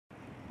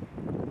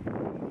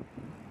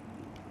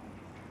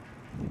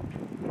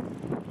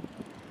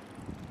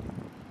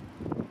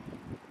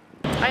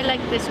I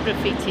like this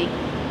graffiti.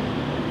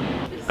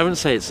 I wouldn't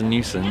say it's a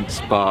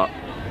nuisance, but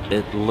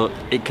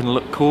it can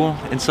look cool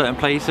in certain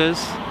places,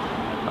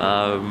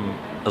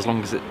 as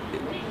long as it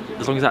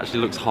actually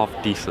looks half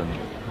decent,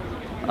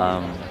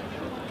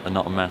 and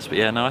not a mess. But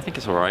yeah, no, I think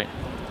it's all right.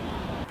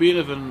 Being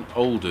of an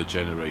older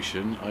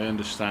generation, I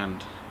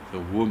understand the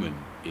woman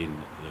in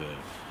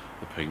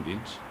the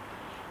paintings,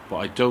 but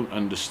I don't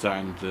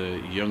understand the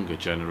younger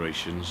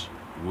generation's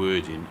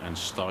wording and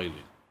styling.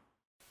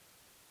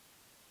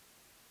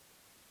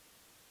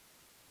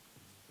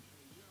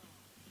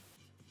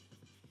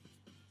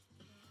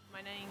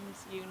 My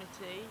name's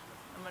Unity.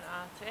 I'm an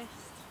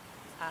artist,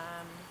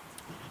 and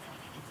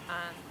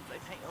I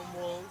paint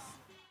on walls.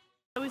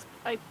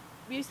 I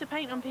used to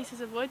paint on pieces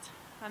of wood,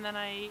 and then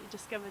I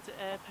discovered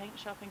a paint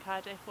shop in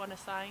Cardiff, one of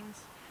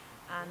signs,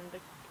 and the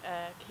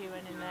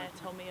queuing in there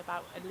told me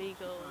about a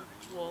legal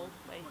wall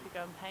where you could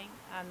go and paint,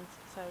 and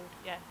so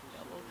yeah, it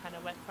all kind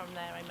of went from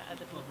there. I met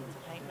other people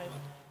to paint with.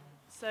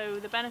 So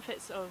the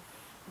benefits of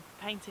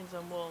paintings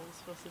on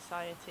walls for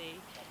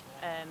society,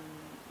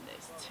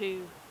 there's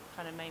two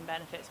kind of main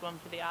benefits, one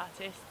for the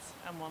artists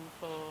and one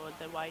for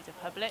the wider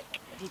public.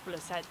 People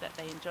have said that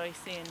they enjoy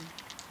seeing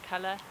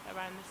colour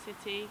around the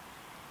city.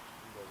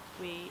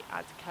 We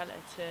add colour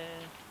to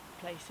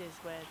places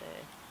where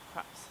there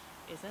perhaps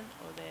isn't,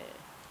 or they're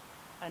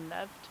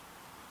unloved.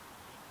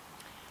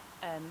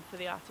 For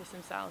the artists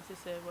themselves,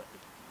 it's a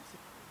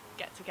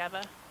get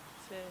together,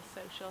 it's a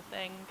social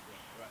thing,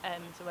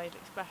 it's a way of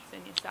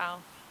expressing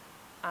yourself,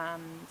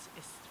 and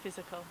it's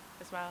physical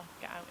as well,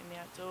 get out in the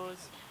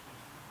outdoors.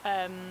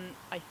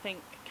 I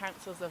think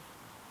councils have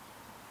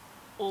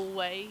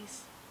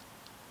always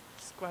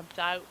scrubbed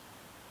out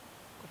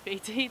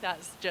graffiti.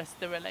 That's just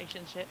the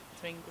relationship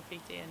between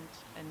graffiti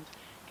and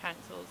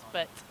councils.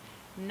 But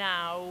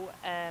now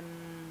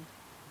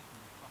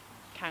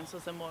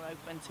councils are more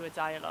open to a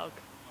dialogue,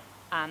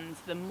 and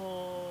the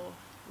more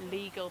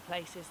legal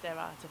places there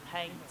are to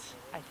paint,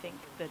 I think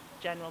the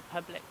general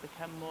public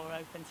become more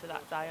open to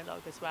that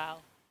dialogue as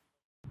well.